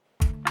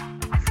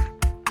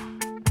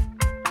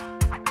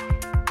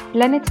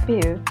Planète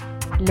PE,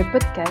 le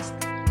podcast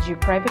du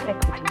Private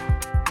Equity.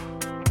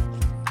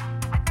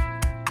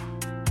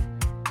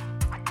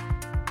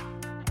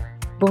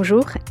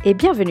 Bonjour et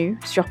bienvenue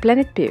sur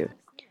Planète PE.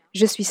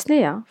 Je suis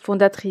Sneha,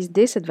 fondatrice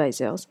d'Ace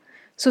Advisors,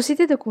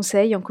 société de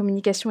conseil en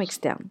communication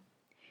externe.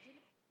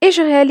 Et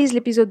je réalise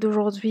l'épisode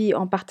d'aujourd'hui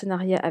en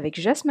partenariat avec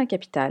Jasmin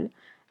Capital,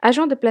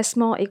 agent de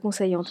placement et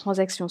conseiller en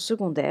transactions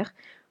secondaires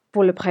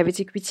pour le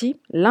private equity,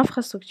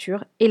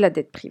 l'infrastructure et la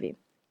dette privée.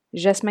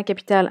 Jasmin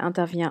Capital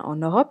intervient en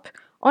Europe,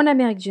 en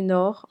Amérique du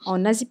Nord,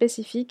 en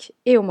Asie-Pacifique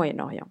et au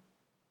Moyen-Orient.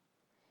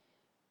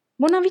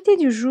 Mon invité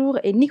du jour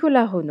est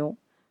Nicolas Renaud,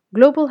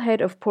 Global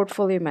Head of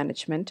Portfolio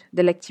Management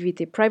de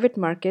l'activité Private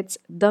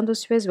Markets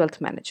d'Indosuez Wealth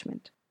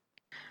Management.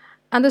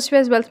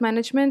 Indosuez Wealth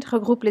Management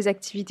regroupe les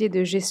activités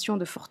de gestion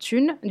de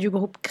fortune du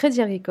groupe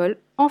Crédit Agricole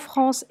en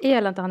France et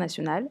à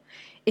l'international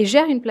et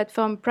gère une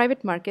plateforme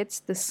Private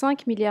Markets de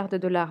 5 milliards de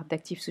dollars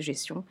d'actifs sous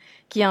gestion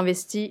qui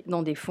investit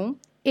dans des fonds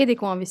et des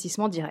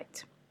co-investissements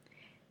directs.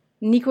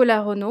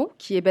 Nicolas Renaud,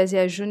 qui est basé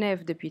à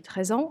Genève depuis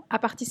 13 ans, a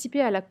participé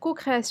à la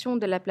co-création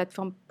de la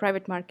plateforme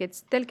Private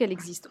Markets telle qu'elle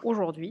existe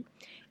aujourd'hui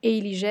et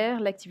il y gère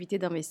l'activité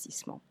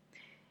d'investissement.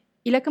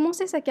 Il a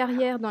commencé sa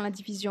carrière dans la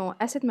division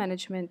Asset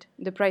Management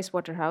de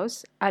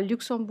Pricewaterhouse à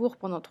Luxembourg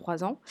pendant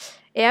 3 ans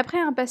et après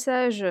un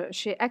passage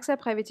chez AXA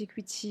Private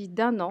Equity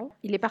d'1 an,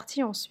 il est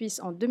parti en Suisse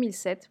en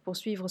 2007 pour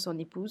suivre son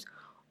épouse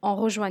en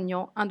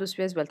rejoignant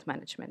Indosuez Wealth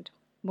Management.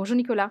 Bonjour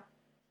Nicolas.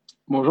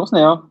 Bonjour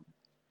Sneha.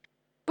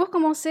 Pour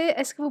commencer,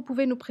 est-ce que vous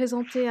pouvez nous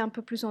présenter un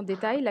peu plus en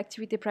détail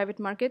l'activité Private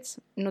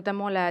Markets,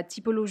 notamment la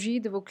typologie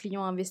de vos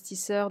clients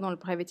investisseurs dans le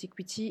Private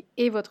Equity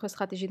et votre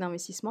stratégie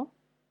d'investissement ?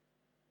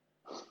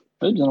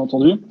 Oui, bien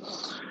entendu.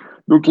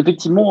 Donc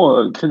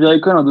effectivement, Crédit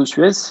Agricole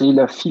Indosuez, c'est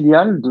la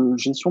filiale de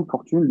gestion de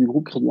fortune du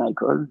groupe Crédit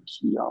Agricole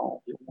qui a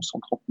environ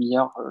 130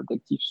 milliards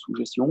d'actifs sous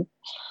gestion.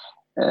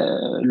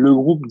 Le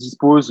groupe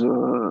dispose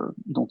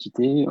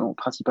d'entités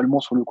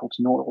principalement sur le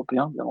continent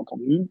européen, bien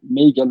entendu,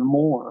 mais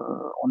également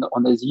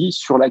en Asie,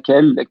 sur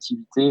laquelle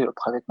l'activité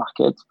Private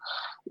Market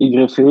est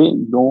greffée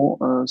dans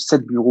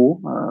 7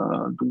 bureaux,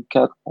 dont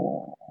 4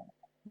 en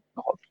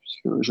Europe,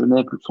 puisque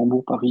Genève,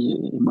 Luxembourg, Paris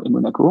et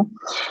Monaco.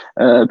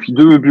 Puis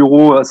 2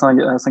 bureaux à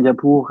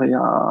Singapour et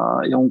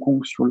à Hong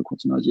Kong sur le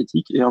continent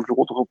asiatique et un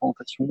bureau de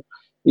représentation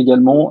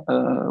également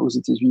aux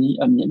États-Unis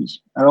à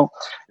Miami. Alors,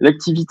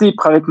 l'activité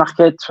private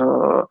market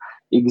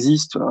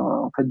existe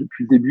en fait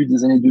depuis le début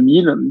des années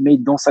 2000, mais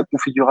dans sa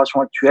configuration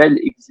actuelle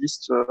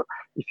existe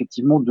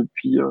effectivement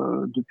depuis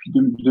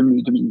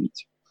 2008.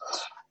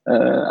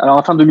 Alors,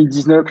 à fin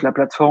 2019, la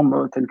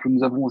plateforme telle que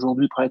nous avons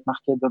aujourd'hui, Private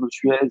Market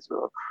d'Indosuez,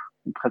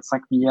 près de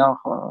 5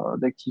 milliards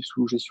d'actifs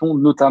sous gestion,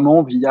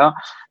 notamment via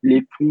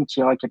les fonds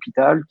Tierra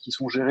Capital qui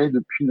sont gérés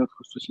depuis notre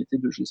société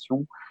de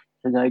gestion,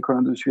 Crédit Agricole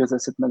Indosuez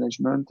Asset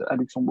Management à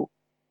Luxembourg.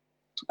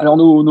 Alors,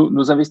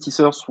 nos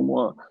investisseurs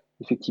sont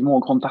effectivement en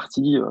grande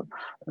partie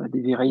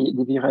des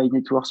VRI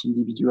networks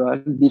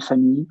individuels, des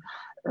familles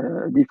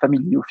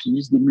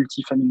office, des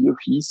multifamily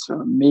office,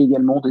 mais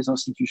également des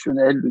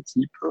institutionnels de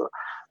type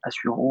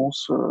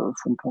assurance,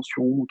 fonds de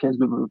pension, caisse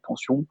de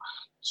pension,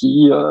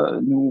 qui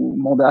nous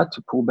mandatent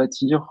pour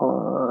bâtir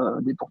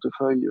des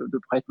portefeuilles de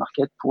private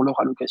market pour leur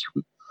allocation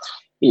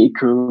et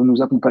que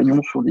nous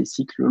accompagnons sur des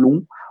cycles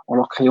longs en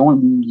leur créant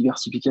une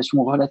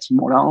diversification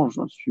relativement large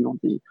sur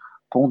des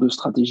pans de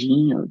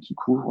stratégie qui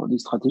couvrent des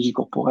stratégies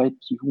corporate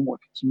qui vont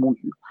effectivement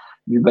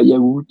du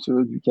buy-out,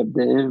 du cap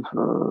dev,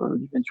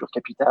 du venture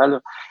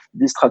capital,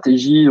 des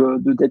stratégies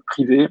de dette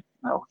privée.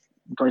 Alors,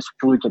 dans les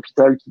structures de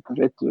capital qui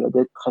peuvent être de la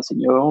dette très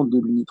senior, de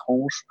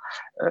l'unitranche,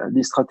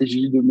 des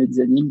stratégies de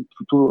mezzanine,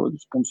 plutôt de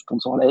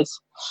sponsorless.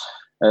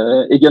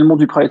 Également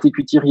du private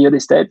equity real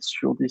estate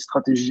sur des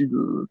stratégies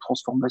de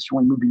transformation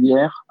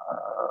immobilière.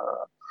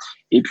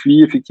 Et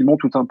puis, effectivement,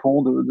 tout un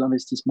pan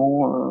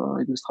d'investissement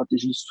et de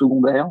stratégies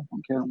secondaires, dans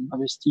lesquelles on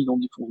investit dans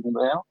des fonds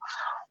secondaires.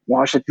 On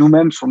rachète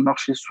nous-mêmes sur le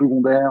marché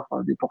secondaire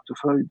des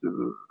portefeuilles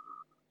de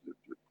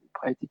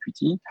private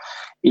equity.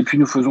 Et puis,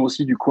 nous faisons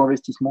aussi du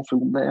co-investissement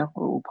secondaire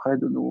auprès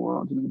de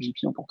nos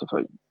GP en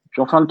portefeuille.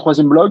 Puis enfin, le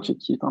troisième bloc,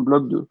 qui est un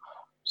bloc de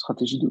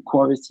stratégie de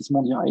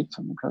co-investissement direct.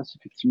 Donc là, c'est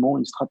effectivement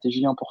une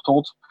stratégie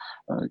importante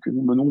que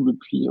nous menons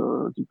depuis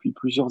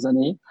plusieurs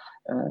années,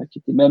 qui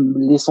était même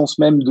l'essence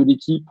même de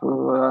l'équipe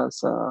à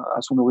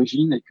son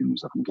origine et que nous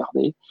avons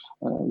gardé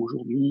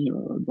aujourd'hui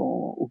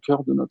au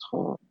cœur de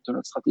notre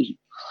stratégie.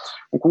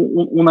 Donc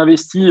on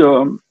investit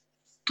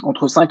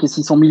entre 5 et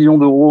 600 millions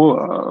d'euros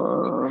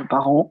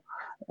par an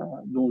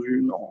dans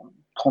une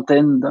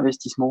trentaine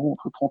d'investissements,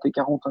 entre 30 et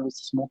 40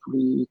 investissements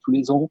tous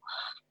les ans,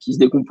 qui se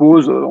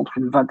décomposent entre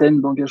une vingtaine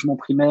d'engagements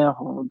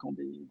primaires dans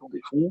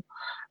des fonds,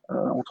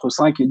 entre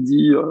 5 et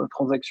 10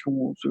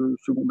 transactions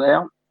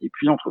secondaires, et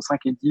puis entre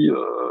 5 et 10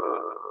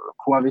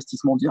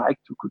 co-investissements directs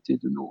aux côtés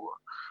de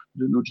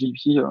nos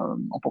GP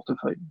en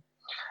portefeuille.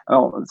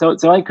 Alors,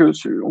 c'est vrai que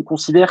on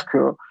considère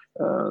que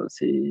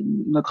c'est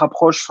notre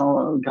approche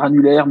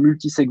granulaire,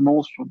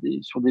 multisegment sur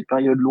des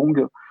périodes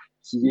longues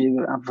qui est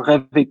un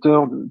vrai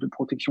vecteur de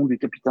protection du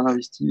capital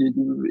investi et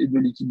de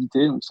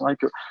liquidité. Donc, c'est vrai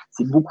que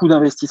c'est beaucoup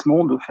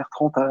d'investissements, de faire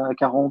 30 à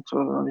 40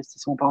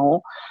 investissements par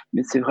an,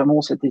 mais c'est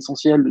vraiment cette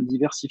essentielle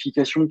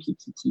diversification qui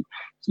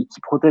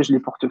protège les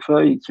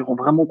portefeuilles et qui rend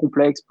vraiment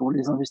complexe pour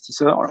les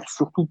investisseurs, alors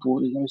surtout pour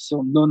les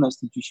investisseurs non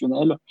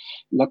institutionnels,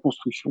 la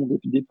construction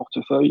des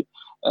portefeuilles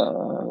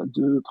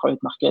de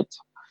private market,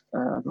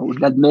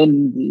 au-delà de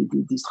même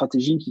des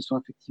stratégies qui sont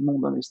effectivement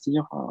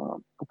d'investir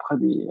auprès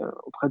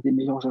des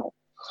meilleurs gérants.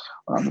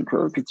 Voilà, donc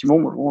effectivement,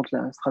 moi, je rentre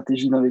la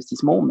stratégie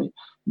d'investissement, mais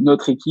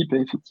notre équipe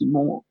est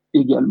effectivement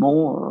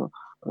également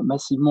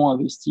massivement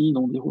investie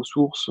dans des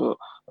ressources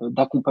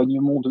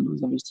d'accompagnement de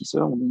nos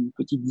investisseurs. On a une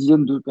petite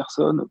dizaine de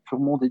personnes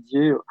purement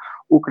dédiées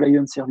au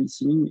client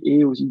servicing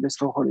et aux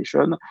investor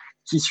relations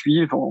qui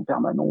suivent en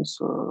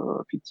permanence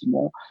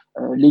effectivement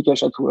les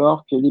cash at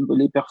work,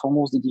 les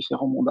performances des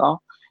différents mandats.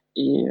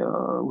 Et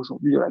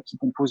aujourd'hui, qui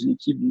compose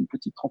l'équipe d'une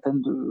petite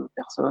trentaine de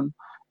personnes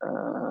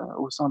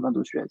au sein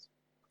d'Indosuez.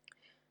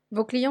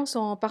 Vos clients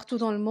sont partout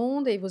dans le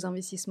monde et vos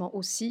investissements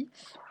aussi.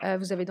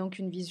 Vous avez donc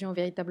une vision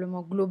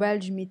véritablement globale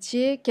du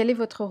métier. Quel est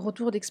votre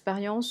retour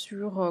d'expérience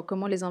sur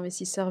comment les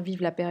investisseurs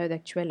vivent la période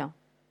actuelle?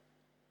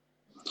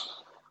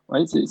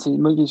 Oui, c'est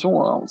une bonne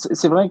question.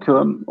 C'est vrai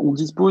qu'on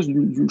dispose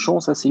d'une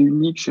chance assez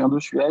unique chez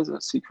Indosuez,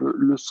 c'est que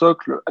le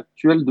socle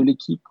actuel de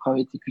l'équipe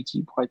Private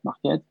Equity, Private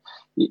Market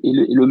est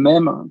le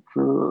même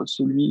que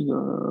celui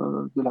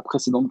de la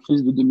précédente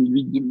crise de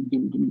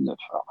 2008-2009.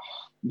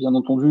 Bien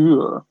entendu,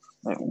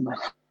 on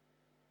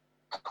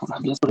a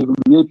bien sûr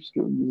évolué puisque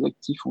nos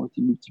actifs ont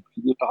été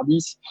multipliés par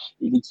 10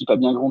 et l'équipe a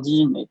bien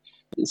grandi, mais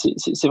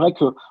c'est vrai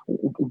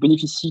qu'on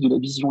bénéficie de la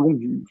vision longue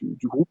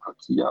du groupe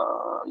qui, il y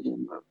a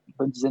une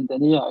bonne dizaine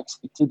d'années, a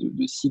accepté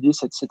de cider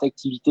cette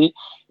activité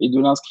et de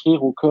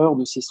l'inscrire au cœur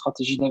de ses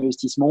stratégies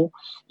d'investissement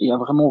et a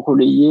vraiment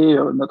relayé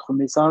notre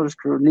message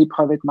que les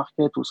private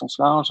markets au sens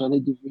large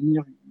allaient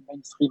devenir une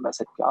mainstream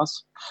asset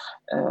class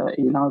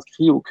et l'a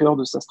inscrit au cœur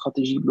de sa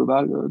stratégie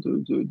globale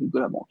de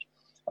la banque.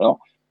 Alors,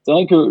 c'est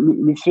vrai que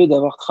le fait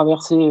d'avoir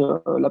traversé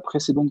la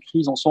précédente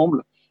crise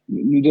ensemble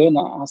nous donne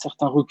un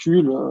certain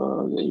recul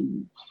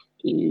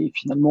et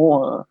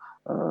finalement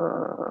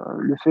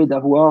le fait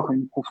d'avoir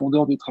une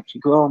profondeur de track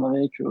record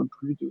avec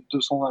plus de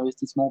 200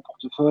 investissements en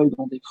portefeuille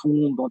dans des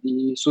fonds, dans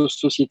des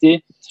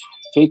sociétés,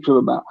 fait que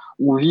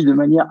on vit de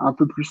manière un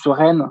peu plus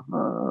sereine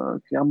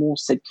clairement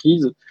cette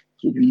crise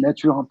qui est d'une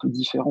nature un peu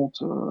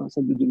différente,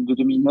 celle de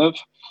 2009,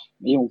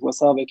 mais on voit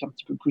ça avec un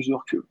petit peu plus de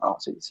recul. Alors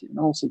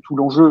c'est tout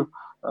l'enjeu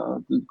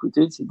de l'autre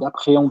côté, c'est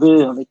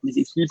d'appréhender avec les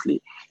équipes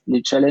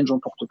les challenges en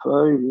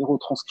portefeuille, les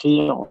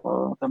retranscrire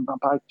en termes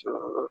d'impact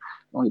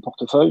dans les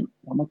portefeuilles.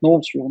 Alors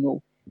maintenant, sur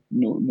nos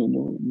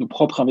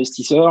propres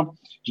investisseurs,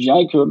 je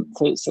dirais que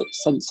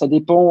ça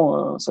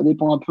dépend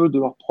un peu de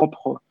leur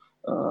propre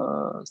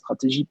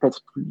stratégie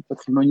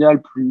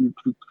patrimoniale plus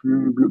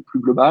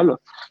globale,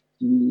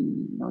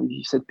 qui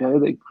vivent cette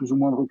période avec plus ou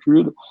moins de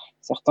recul.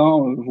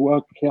 Certains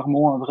voient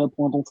clairement un vrai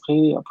point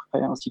d'entrée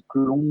après un cycle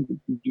long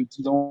de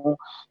 10 ans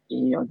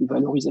et des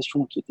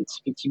valorisations qui étaient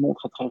effectivement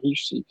très très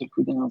riches ces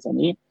quelques dernières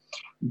années.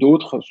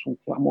 D'autres sont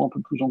clairement un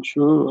peu plus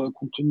anxieux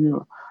compte tenu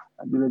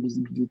de la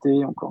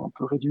visibilité encore un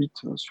peu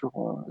réduite sur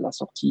la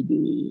sortie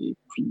des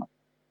confinements.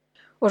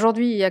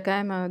 Aujourd'hui, il y a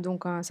quand même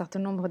donc un certain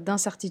nombre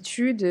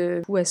d'incertitudes.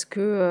 Ou est-ce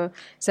que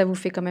ça vous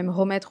fait quand même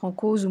remettre en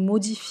cause ou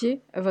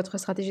modifier votre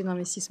stratégie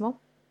d'investissement?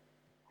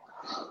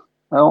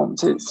 Alors,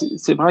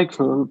 c'est vrai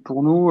que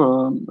pour nous,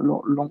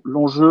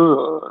 l'enjeu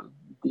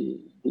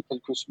des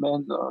quelques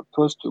semaines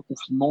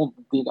post-confinement,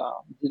 dès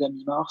la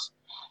mi-mars,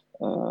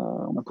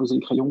 on a posé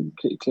le crayon.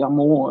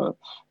 Clairement,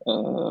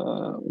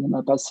 on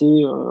a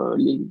passé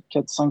les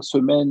 4-5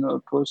 semaines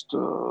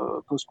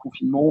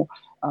post-confinement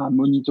à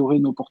monitorer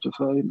nos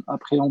portefeuilles,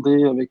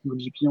 appréhender avec nos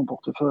GP en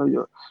portefeuille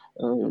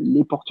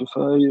les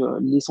portefeuilles,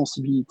 les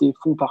sensibilités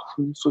fonds par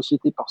fonds,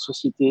 société par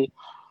société,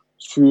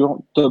 sur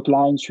top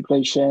line,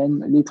 supply chain,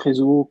 les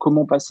trésors,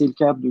 comment passer le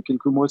cap de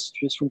quelques mois de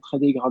situation très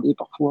dégradée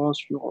parfois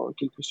sur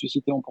quelques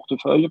sociétés en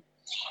portefeuille.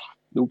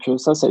 Donc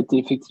ça a été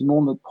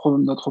effectivement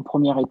notre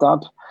première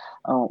étape.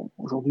 Alors,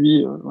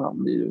 aujourd'hui, voilà,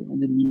 on est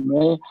le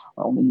mi-mai,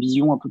 on a une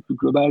vision un peu plus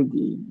globale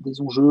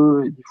des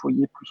enjeux et des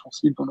foyers plus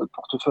sensibles dans notre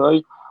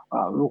portefeuille.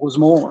 Voilà,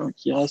 heureusement,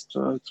 qui reste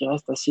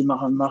assez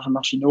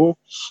marginaux.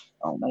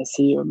 Alors, on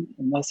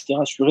est assez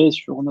rassuré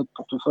sur notre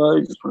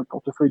portefeuille, sur le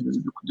portefeuille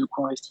de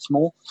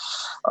co-investissement.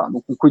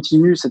 Donc on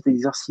continue cet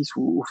exercice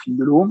au fil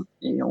de l'eau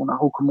et on a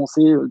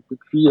recommencé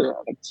depuis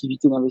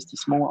l'activité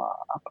d'investissement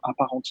à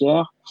part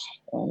entière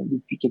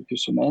depuis quelques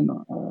semaines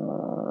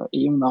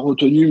et on a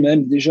retenu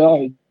même déjà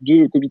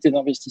 2 comités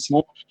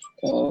d'investissement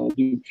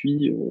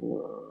depuis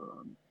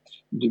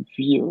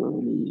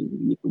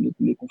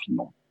les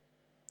confinements.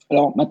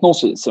 Alors maintenant,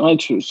 c'est vrai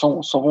que sans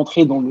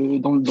rentrer dans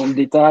le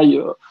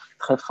détail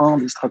très fin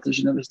des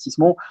stratégies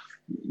d'investissement,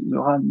 il y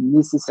aura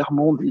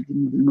nécessairement des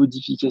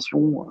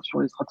modifications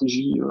sur les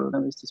stratégies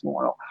d'investissement.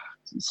 Alors,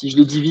 si je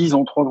les divise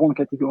en 3 grandes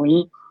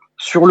catégories,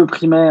 sur le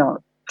primaire,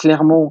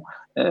 clairement,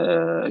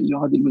 Il y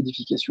aura des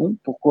modifications.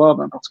 Pourquoi?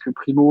 Parce que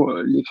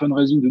primo, les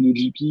fundraising de nos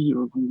GP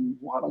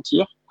vont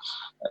ralentir.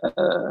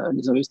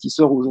 Les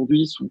investisseurs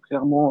aujourd'hui sont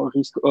clairement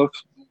risk-off,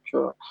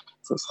 donc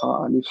ça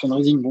sera, les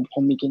fundraising vont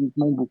prendre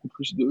mécaniquement beaucoup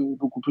plus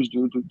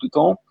de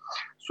temps.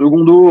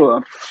 Secondo,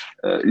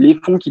 les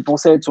fonds qui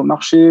pensaient être sur le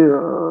marché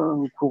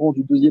au courant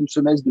du deuxième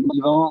semestre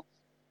 2020,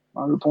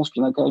 je pense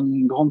qu'il y en a quand même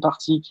une grande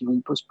partie qui vont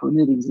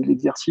postponer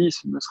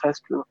l'exercice, ne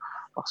serait-ce que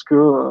parce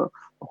que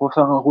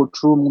refaire un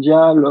roadshow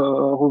mondial,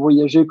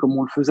 revoyager comme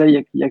on le faisait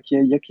il y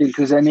a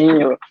quelques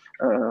années,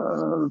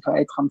 va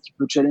être un petit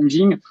peu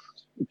challenging.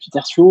 Et puis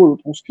tertio,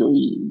 je pense que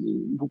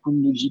beaucoup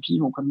de GP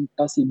vont quand même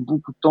passer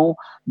beaucoup de temps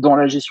dans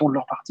la gestion de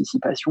leur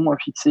participation, à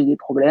fixer les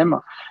problèmes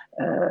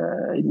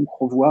et donc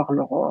revoir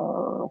leur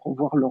plan.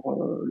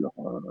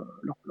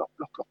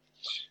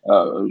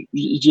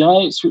 Je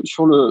dirais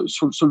sur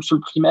le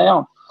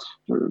primaire,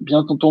 bien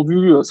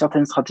entendu,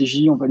 certaines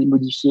stratégies, on va les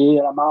modifier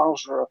à la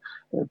marge,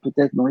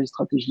 peut-être dans les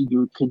stratégies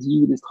de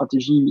crédit, les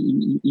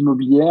stratégies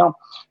immobilières.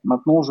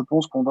 Maintenant, je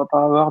pense qu'on ne va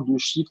pas avoir de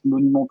shift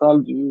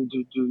monumental de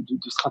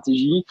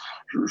stratégie.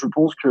 Je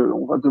pense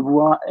qu'on va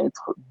devoir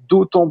être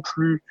d'autant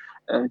plus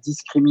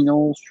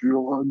discriminant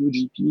sur nos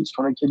GP,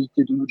 sur la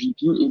qualité de nos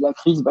GP, et la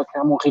crise va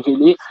clairement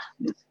révéler,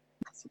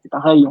 c'était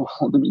pareil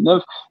en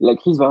 2009, la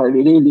crise va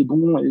révéler les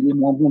bons et les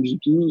moins bons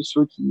GP,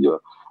 ceux qui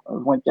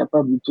vont être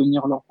capables de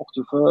tenir leur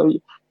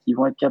portefeuille, qui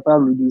vont être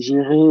capables de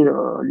gérer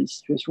les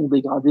situations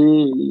dégradées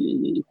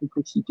et les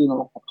complexités dans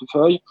leur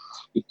portefeuille,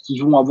 et qui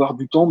vont avoir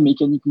du temps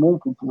mécaniquement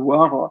pour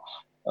pouvoir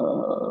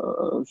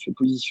se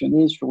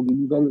positionner sur de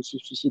nouvelles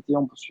sociétés,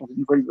 sur de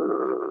nouvelles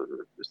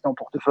sociétés en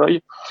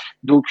portefeuille.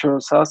 Donc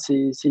ça,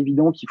 c'est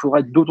évident qu'il faudra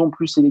être d'autant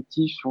plus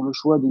sélectif sur le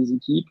choix des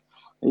équipes,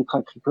 les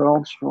track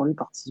records, sur les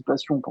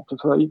participations au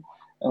portefeuille,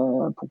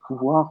 pour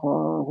pouvoir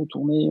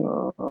retourner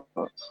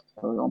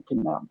en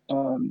primaire.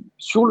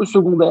 Sur le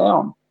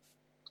secondaire,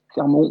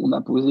 clairement, on a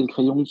posé le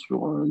crayon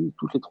sur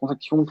toutes les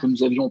transactions que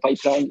nous avions en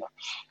pipeline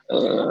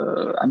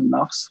à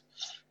mi-mars.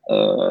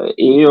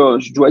 Et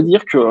je dois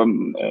dire que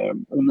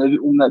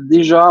on a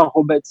déjà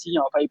rebâti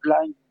un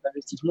pipeline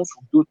d'investissement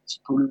sur d'autres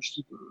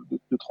typologies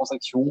de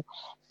transactions,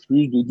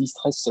 plus de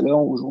distress sellers.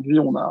 Aujourd'hui,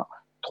 on a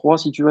 3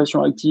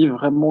 situations actives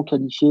vraiment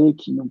qualifiées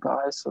qui nous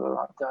paraissent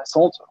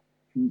intéressantes.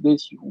 Une idée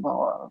si on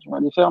va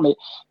les faire, mais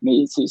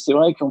c'est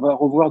vrai qu'on va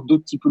revoir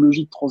d'autres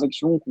typologies de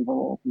transactions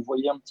qu'on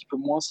voyait un petit peu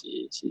moins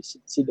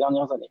ces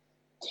dernières années.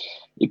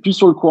 Et puis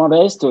sur le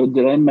co-invest,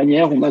 de la même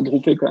manière, on a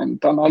droppé quand même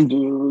pas mal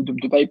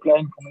de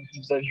pipeline que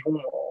nous avions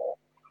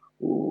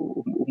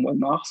au mois de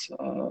mars.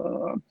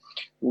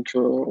 Donc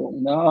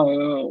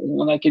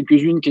on a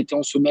quelques-unes qui étaient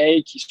en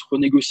sommeil, qui se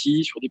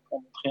renégocient sur des points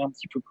d'entrée un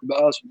petit peu plus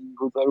bas, sur des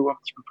niveaux de valeur un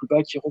petit peu plus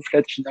bas, qui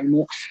reflètent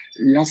finalement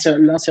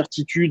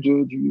l'incertitude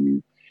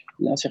du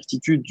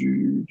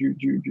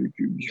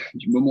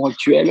moment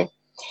actuel.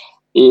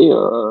 Et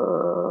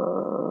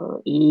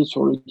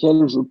sur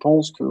lequel je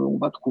pense qu'on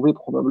va trouver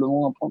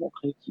probablement un point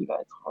d'entrée qui va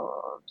être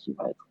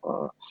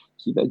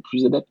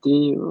plus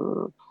adapté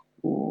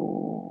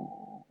au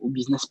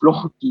business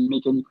plan qui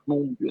mécaniquement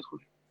ont dû être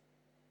vu.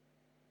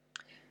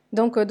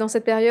 Donc, dans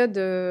cette période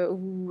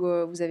où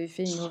vous avez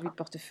fait une revue de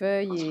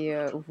portefeuille et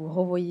où vous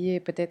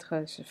revoyez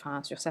peut-être sur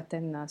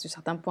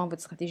certains points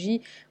votre stratégie,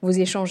 vous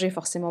échangez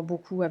forcément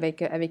beaucoup avec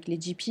les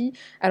GP.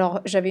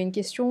 Alors, j'avais une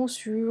question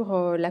sur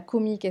la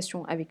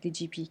communication avec les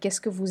GP.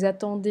 Qu'est-ce que vous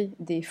attendez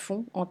des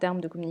fonds en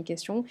termes de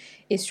communication?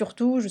 Et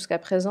surtout, jusqu'à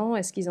présent,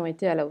 est-ce qu'ils ont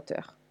été à la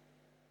hauteur?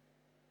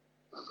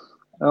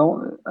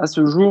 Alors, à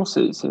ce jour,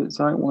 c'est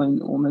vrai,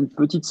 on a une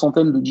petite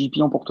centaine de GP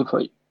en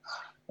portefeuille.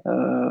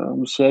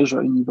 On siège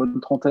à une bonne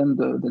trentaine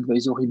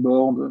d'advisory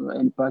board,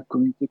 LPAC,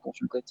 comité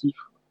consultatif,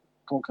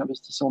 en tant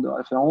qu'investisseur de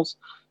référence.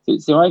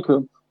 C'est vrai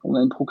qu'on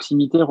a une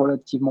proximité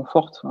relativement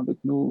forte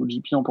avec nos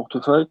GP en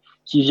portefeuille,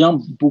 qui vient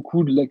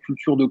beaucoup de la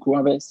culture de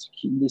co-invest,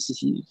 qui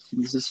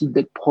nécessite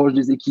d'être proche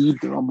des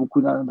équipes, d'avoir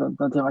beaucoup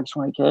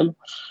d'interactions avec elles.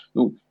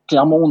 Donc,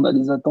 clairement, on a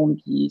des attentes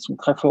qui sont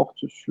très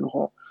fortes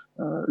sur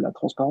la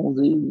transparence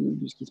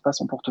de ce qui se passe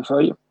en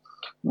portefeuille.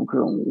 Donc,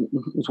 on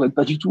ne souhaite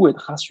pas du tout être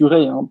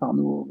rassuré par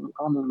nos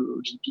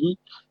GP,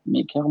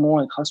 mais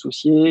clairement être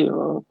associé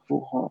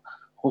pour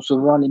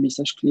recevoir les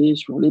messages clés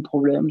sur les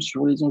problèmes,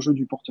 sur les enjeux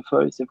du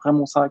portefeuille. C'est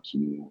vraiment ça qui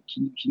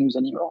nous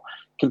anime. Alors,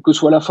 quelle que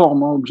soit la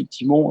forme,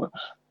 objectivement,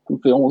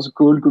 conférence,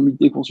 call,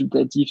 comité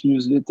consultatif,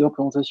 newsletter,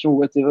 présentation,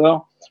 whatever,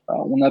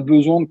 on a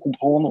besoin de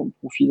comprendre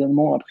pour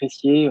finalement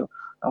apprécier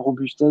la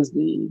robustesse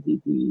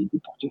des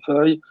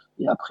portefeuilles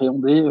et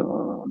appréhender,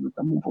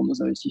 notamment pour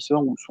nos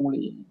investisseurs, où sont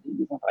les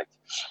impacts.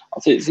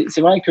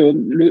 C'est vrai que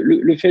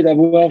le fait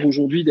d'avoir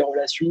aujourd'hui des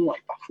relations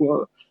avec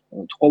parfois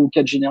 3 ou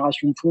 4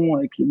 générations de fonds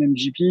avec les mêmes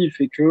GP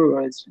fait que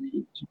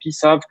les GP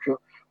savent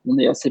qu'on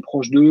est assez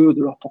proche d'eux,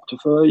 de leur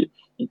portefeuille,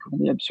 et qu'on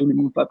n'est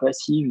absolument pas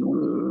passif dans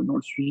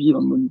le suivi,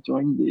 dans le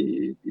monitoring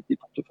des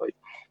portefeuilles.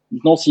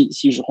 Maintenant,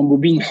 si je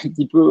rembobine un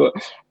petit peu,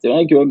 c'est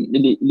vrai que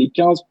les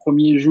 15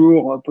 premiers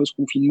jours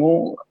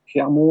post-confinement,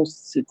 clairement,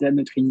 c'était à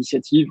notre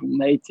initiative. On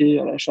a été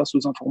à la chasse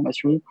aux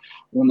informations.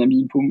 On a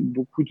mis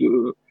beaucoup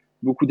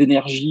beaucoup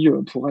d'énergie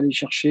pour aller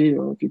chercher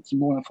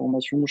effectivement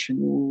l'information chez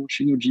nos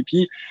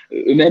GP.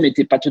 Eux-mêmes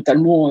n'étaient pas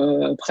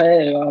totalement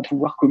prêts à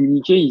pouvoir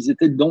communiquer. Ils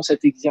étaient dans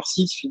cet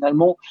exercice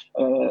finalement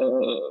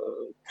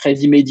très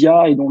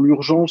immédiat et dans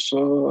l'urgence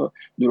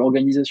de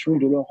l'organisation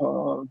de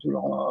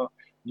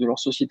leur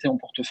société en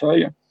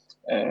portefeuille.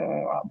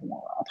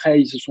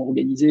 Après, ils se sont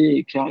organisés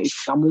et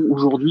clairement,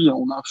 aujourd'hui,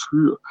 on a un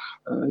flux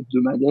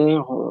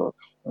hebdomadaire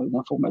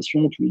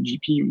d'informations. Tous les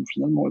GP ont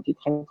finalement été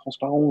très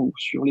transparents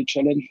sur les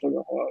challenges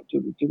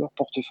de leur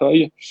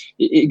portefeuille.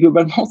 Et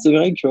globalement, c'est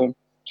vrai que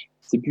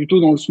c'est plutôt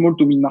dans le small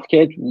to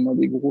mid-market où on a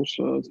des grosses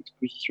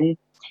expositions,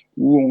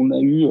 où on a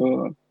eu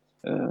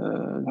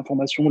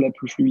l'information la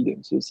plus fluide.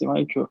 C'est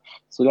vrai que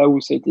c'est là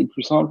où ça a été le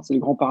plus simple. C'est le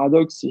grand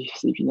paradoxe,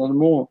 c'est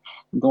finalement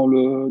dans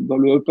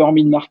le upper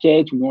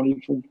mid-market ou dans les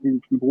fonds plus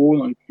gros,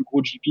 dans les plus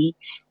gros GP,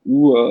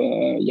 où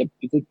il y a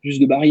peut-être plus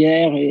de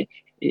barrières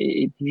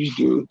et plus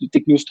de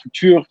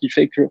technostructure qui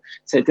fait que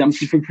ça a été un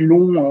petit peu plus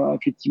long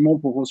effectivement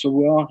pour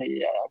recevoir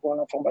et avoir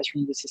l'information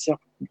nécessaire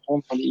pour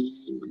comprendre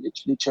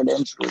les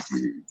challenges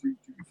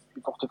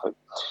du portefeuille.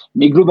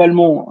 Mais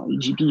globalement, les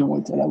GP ont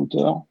été à la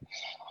hauteur.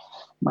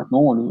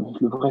 Maintenant,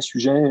 le vrai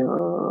sujet,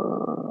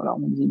 alors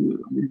on est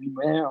le 8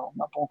 mai, on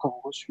n'a pas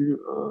encore reçu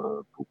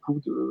beaucoup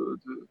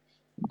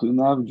de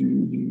NAV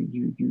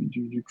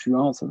du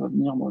Q1, ça va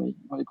venir dans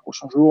les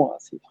prochains jours.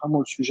 C'est vraiment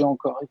le sujet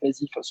encore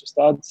évasif à ce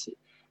stade, c'est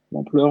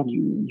l'ampleur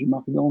du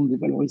markdown, des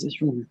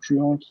valorisations du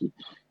Q1 qui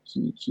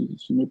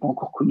n'est pas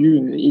encore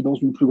connu, et dans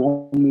une plus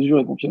grande mesure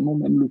éventuellement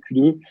même le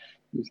Q2,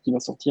 de ce qui va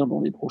sortir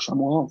dans les prochains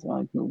mois. C'est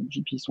vrai que nos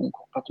GP sont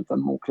encore pas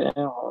totalement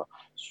clairs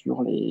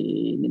sur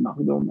les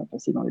markdowns à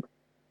passer dans les.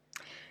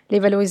 Les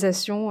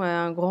valorisations,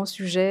 un grand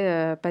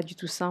sujet, pas du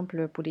tout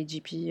simple pour les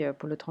GP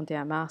pour le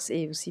 31 mars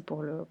et aussi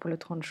pour le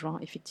 30 juin,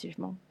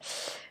 effectivement.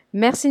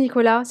 Merci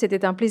Nicolas,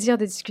 c'était un plaisir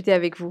de discuter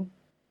avec vous.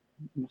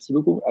 Merci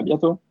beaucoup, à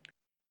bientôt.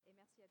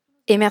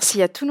 Et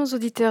merci à tous nos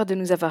auditeurs de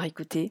nous avoir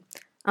écoutés,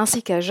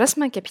 ainsi qu'à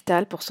Jasmin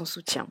Capital pour son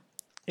soutien.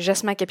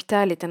 Jasmin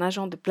Capital est un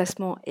agent de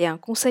placement et un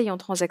conseil en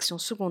transactions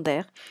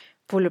secondaires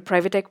pour le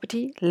private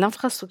equity,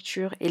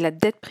 l'infrastructure et la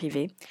dette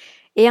privée,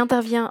 et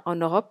intervient en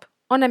Europe,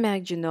 en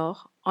Amérique du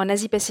Nord, en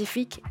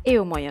Asie-Pacifique et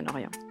au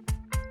Moyen-Orient.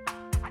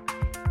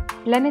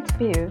 Planète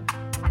PE,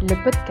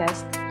 le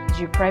podcast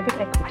du private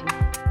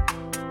equity.